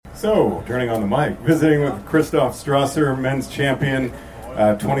So, turning on the mic, visiting with Christoph Strasser, men's champion,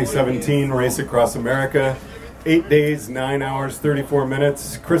 2017 race across America. 8 days, 9 hours, 34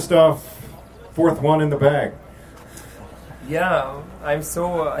 minutes. Christoph, fourth one in the bag. Yeah, I'm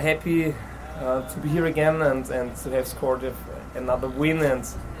so happy to be here again and to have scored another win.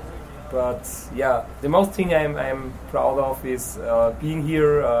 But yeah, the most thing I'm proud of is being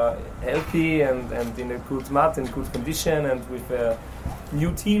here healthy and in a good mud and good condition and with a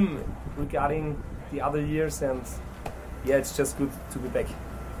new team regarding the other years, and yeah, it's just good to be back.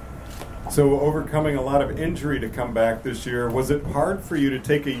 So overcoming a lot of injury to come back this year, was it hard for you to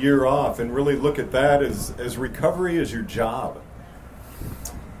take a year off and really look at that as recovery as your job?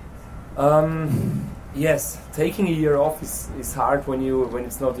 Yes, taking a year off is hard when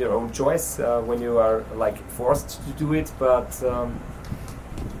it's not your own choice, when you are like forced to do it, but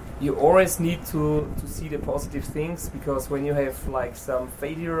you always need to see the positive things, because when you have like some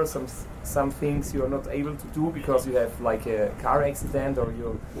failure, some things you are not able to do because you have like a car accident or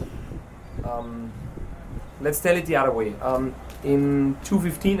you let's tell it the other way. In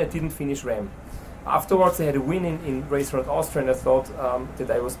 2015 I didn't finish RAAM. Afterwards I had a win in Race Around Austria, and I thought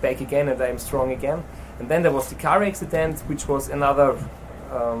that I was back again and I am strong again. And then there was the car accident, which was another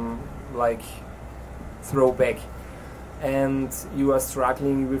like throwback. And you are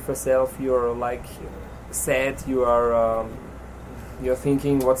struggling with yourself. You're like sad. You're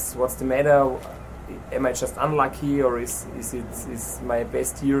thinking, what's the matter? Am I just unlucky, or is my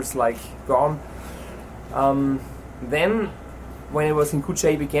best years like gone? Then, when I was in good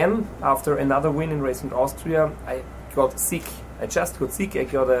shape again, after another win in Racing Austria, I got sick. I just got sick. I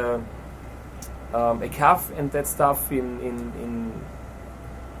got a cough and that stuff in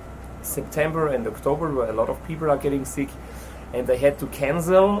September and October, where a lot of people are getting sick, and I had to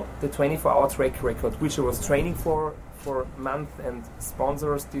cancel the 24-hour track record, which I was training for a month, and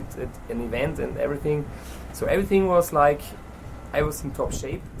sponsors did an event and everything. So everything was like, I was in top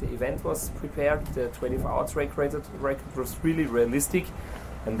shape, the event was prepared, the 24-hour track record was really realistic,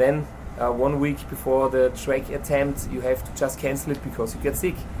 and then 1 week before the track attempt you have to just cancel it because you get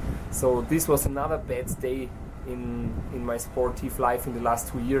sick. So this was another bad day in my sportive life in the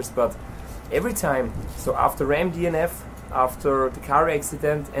last 2 years. But every time, so after RAAM DNF, after the car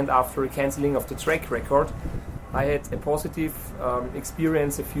accident, and after cancelling of the track record, I had a positive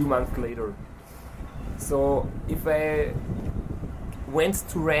experience a few months later. So if I went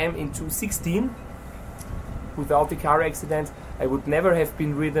to RAAM in 2016 without the car accident, I would never have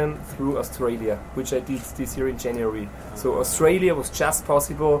been ridden through Australia, which I did this year in January. So Australia was just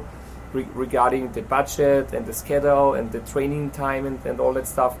possible regarding the budget and the schedule and the training time and all that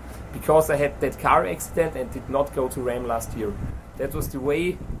stuff, because I had that car accident and did not go to RAAM last year. That was the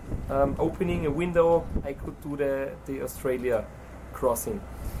way, opening a window, I could do the Australia crossing.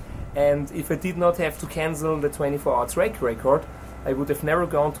 And if I did not have to cancel the 24-hour track record, I would have never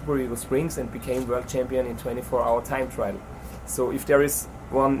gone to Borrego Springs and became world champion in 24-hour time trial. So if there is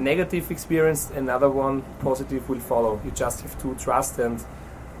one negative experience, another one positive will follow. You just have to trust, and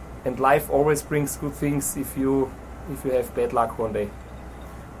life always brings good things if you have bad luck one day.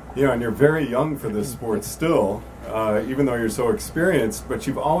 Yeah, and you're very young for this sport still, even though you're so experienced, but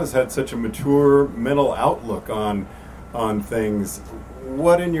you've always had such a mature mental outlook on things.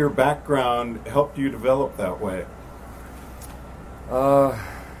 What in your background helped you develop that way?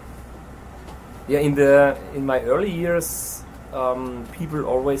 Yeah, in my early years, people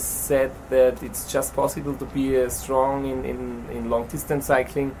always said that it's just possible to be strong in long distance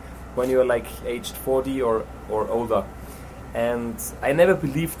cycling when you're like aged 40 or older. And I never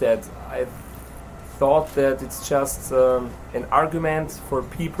believed that. I thought that it's just an argument for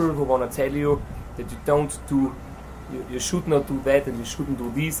people who want to tell you that you should not do that, and you shouldn't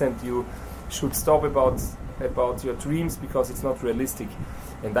do this, and you should stop about your dreams because it's not realistic.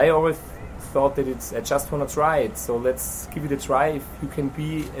 And I always thought that I just want to try it, so let's give it a try. If you can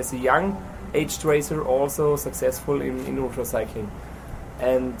be, as a young aged racer, also successful in ultra cycling.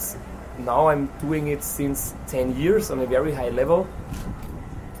 And now I'm doing it since 10 years on a very high level.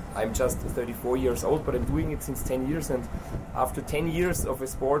 I'm just 34 years old, but I'm doing it since 10 years, and after 10 years of a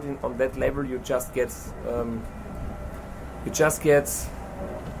sport on that level, you just get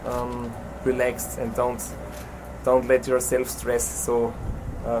relaxed and don't let yourself stress so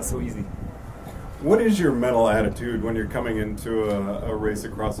easy. What is your mental attitude when you're coming into a race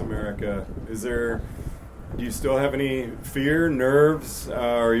across America? Do you still have any fear, nerves,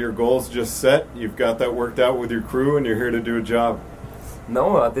 or your goals just set? You've got that worked out with your crew and you're here to do a job?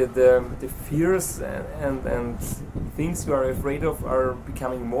 No, the fears and things you are afraid of are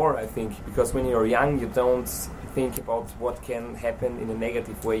becoming more, I think, because when you're young you don't think about what can happen in a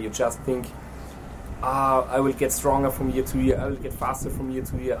negative way. You just think, I will get stronger from year to year, I will get faster from year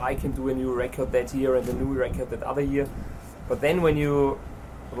to year, I can do a new record that year and a new record that other year. But then when you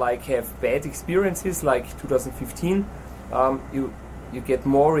like have bad experiences like 2015, you get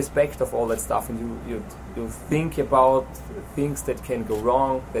more respect of all that stuff, and you think about things that can go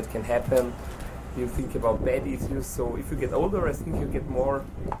wrong, that can happen. You think about bad issues. So if you get older, I think you get more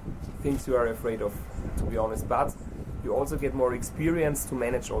things you are afraid of, to be honest. But you also get more experience to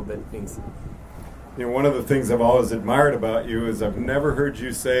manage all that things. You know, one of the things I've always admired about you is I've never heard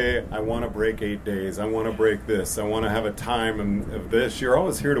you say, I want to break 8 days, I want to break this, I want to have a time of this. You're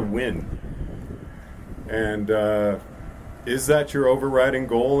always here to win. And is that your overriding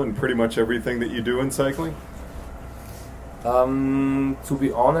goal in pretty much everything that you do in cycling? To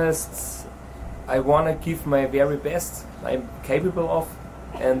be honest, I want to give my very best I'm capable of,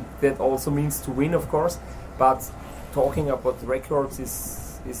 and that also means to win, of course. But talking about records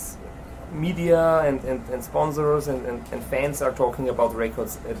is media and sponsors and fans are talking about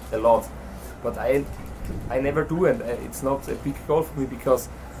records a lot, but I never do, and it's not a big goal for me, because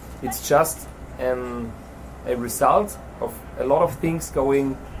it's just a result of a lot of things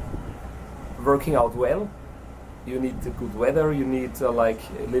working out well. You need the good weather, you need like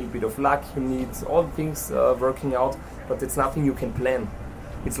a little bit of luck, you need all the things working out, but it's nothing you can plan.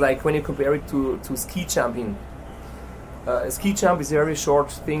 It's like when you compare it to ski jumping. A ski jump is a very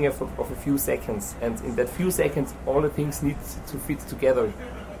short thing of a few seconds, and in that few seconds all the things need to fit together.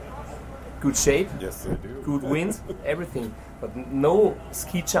 Good shape, yes, they do. Good wind, everything. But no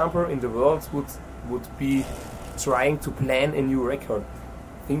ski jumper in the world would be trying to plan a new record.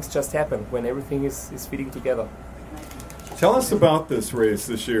 Things just happen when everything is fitting together. Tell us about this race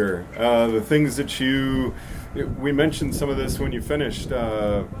this year. The things that we mentioned some of this when you finished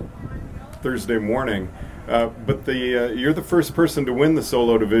Thursday morning. But you're the first person to win the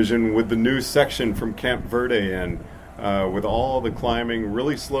solo division with the new section from Camp Verde in, with all the climbing,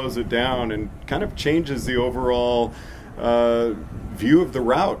 really slows it down and kind of changes the overall view of the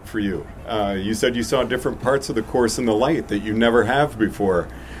route for you. You said you saw different parts of the course in the light that you never have before.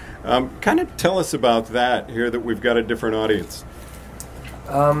 Kind of tell us about that here, that we've got a different audience.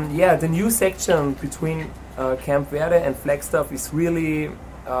 The new section between Camp Verde and Flagstaff is really...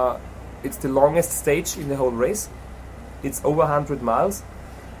 it's the longest stage in the whole race. It's over 100 miles,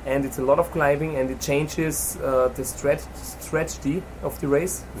 and it's a lot of climbing, and it changes the strategy of the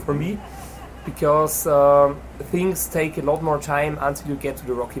race for me, because things take a lot more time until you get to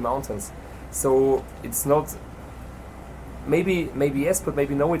the Rocky Mountains. So it's not, maybe yes, but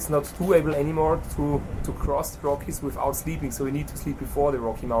maybe no, it's not doable anymore to cross the Rockies without sleeping. So you need to sleep before the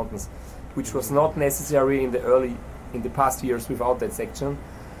Rocky Mountains, which was not necessary in the past years without that section.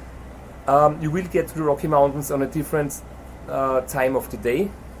 You will get to the Rocky Mountains on a different time of the day.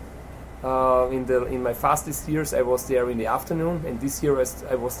 In my fastest years I was there in the afternoon, and this year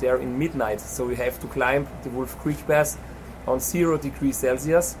I was there in midnight. So we have to climb the Wolf Creek Pass on 0 degrees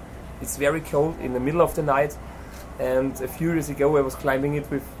Celsius. It's very cold in the middle of the night, and a few years ago I was climbing it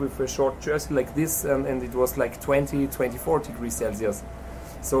with a short jersey like this, and it was like 24 degrees Celsius.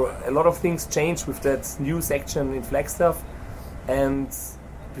 So a lot of things changed with that new section in Flagstaff, and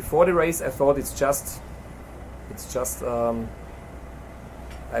before the race I thought it's just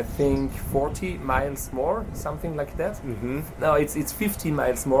I think 40 miles more, something like that. Mm-hmm. No, it's 15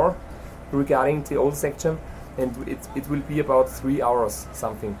 miles more regarding the old section, and it will be about 3 hours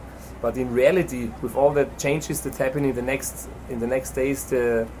something. But in reality, with all the changes that happen in the next days,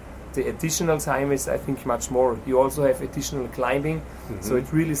 the additional time is, I think, much more. You also have additional climbing, so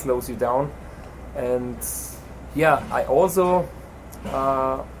it really slows you down. And I also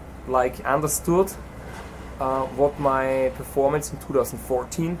understood what my performance in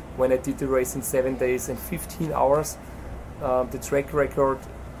 2014, when I did the race in 7 days and 15 hours, the track record,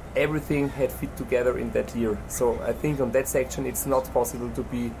 everything had fit together in that year. So I think on that section it's not possible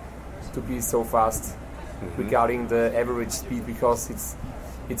to be so fast regarding the average speed, because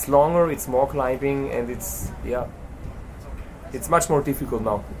it's longer, it's more climbing, and it's much more difficult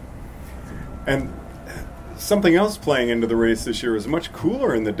now. And something else playing into the race this year was much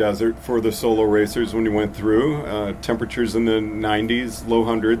cooler in the desert for the solo racers when you went through. Temperatures in the 90s, low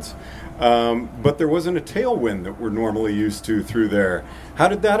hundreds. But there wasn't a tailwind that we're normally used to through there. How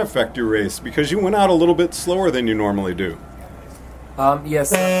did that affect your race? Because you went out a little bit slower than you normally do.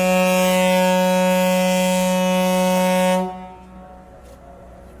 Yes.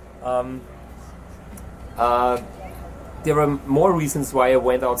 There were more reasons why I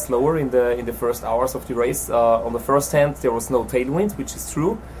went out slower in the first hours of the race. On the first hand, there was no tailwind, which is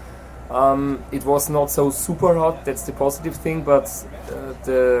true. It was not so super hot, that's the positive thing, but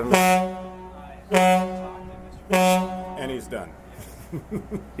And he's done.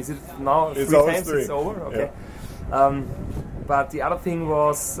 Is it now It's three always times? three. It's over? Okay. But the other thing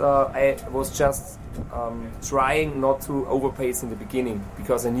was I was just trying not to overpace in the beginning,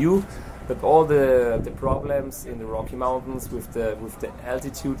 because I knew that all the problems in the Rocky Mountains with the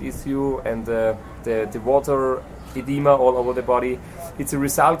altitude issue and the water edema all over the body, it's a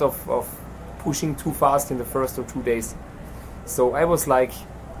result of pushing too fast in the first or 2 days. So I was like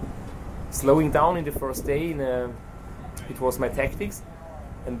slowing down in the first day. It was my tactics,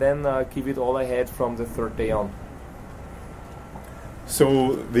 and then give it all I had from the third day on.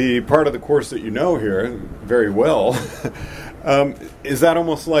 So the part of the course that you know here very well, is that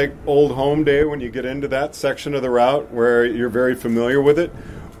almost like old home day when you get into that section of the route where you're very familiar with it?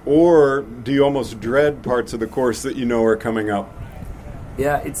 Or do you almost dread parts of the course that you know are coming up?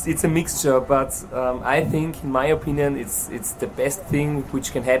 Yeah, it's a mixture, but I think, in my opinion, it's the best thing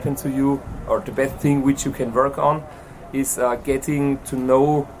which can happen to you, or the best thing which you can work on, is getting to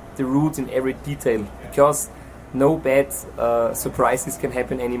know the route in every detail, because no bad surprises can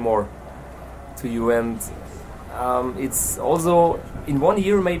happen anymore to you. And it's also, in 1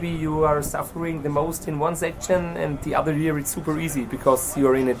 year maybe you are suffering the most in one section, and the other year it's super easy because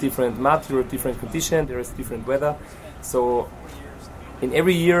you're in a different mud, you're in a different condition, there is different weather. So in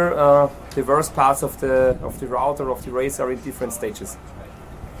every year the worst parts of the route or of the race are in different stages.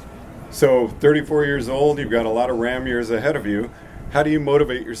 So 34 years old, you've got a lot of RAAM years ahead of you. How do you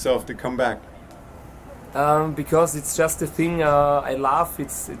motivate yourself to come back? Because it's just a thing I love.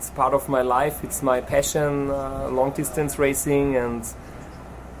 It's part of my life. It's my passion, long distance racing, and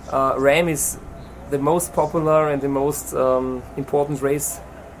RAAM is the most popular and the most important race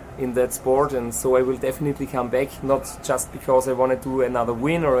in that sport. And so I will definitely come back, not just because I want to do another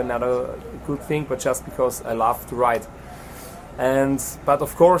win or another good thing, but just because I love to ride. But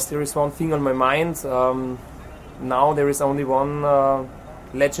of course there is one thing on my mind. Now there is only one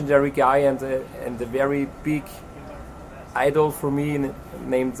legendary guy and a very big idol for me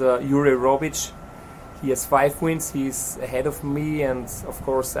named Jure Robic. He has 5 wins, he's ahead of me, and of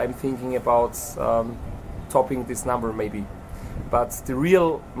course I'm thinking about topping this number maybe. But the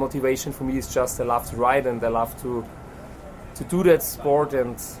real motivation for me is just I love to ride and I love to do that sport,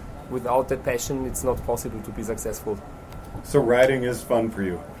 and without that passion it's not possible to be successful. So riding is fun for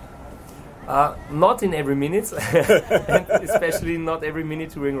you? Not in every minute, and especially not every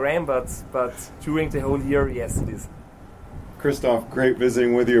minute during RAAM, but during the whole year, yes, it is. Christoph, great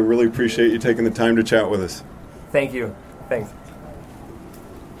visiting with you. Really appreciate you taking the time to chat with us. Thank you. Thanks.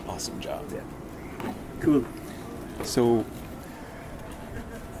 Awesome job. Yeah. Cool. So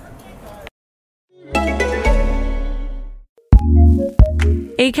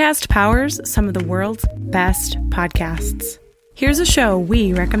Acast powers some of the world's best podcasts. Here's a show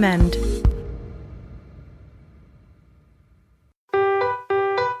we recommend.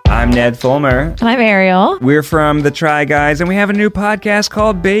 I'm Ned Fulmer. And I'm Ariel. We're from The Try Guys, and we have a new podcast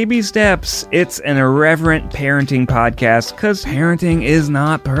called Baby Steps. It's an irreverent parenting podcast, because parenting is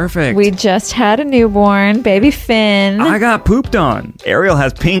not perfect. We just had a newborn, baby Finn. I got pooped on. Ariel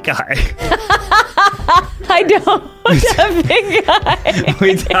has pink eye. I don't have pink eye.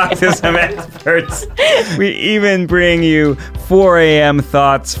 We talk to some experts. We even bring you 4 a.m.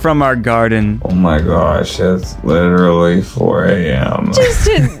 thoughts from our garden. Oh my gosh, it's literally 4 a.m. Just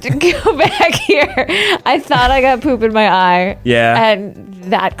to go back here, I thought I got poop in my eye. Yeah. And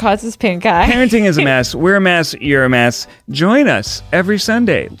that causes pink eye. Parenting is a mess. We're a mess. You're a mess. Join us every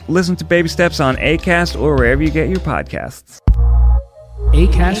Sunday. Listen to Baby Steps on Acast or wherever you get your podcasts.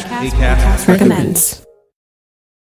 Acast recommends.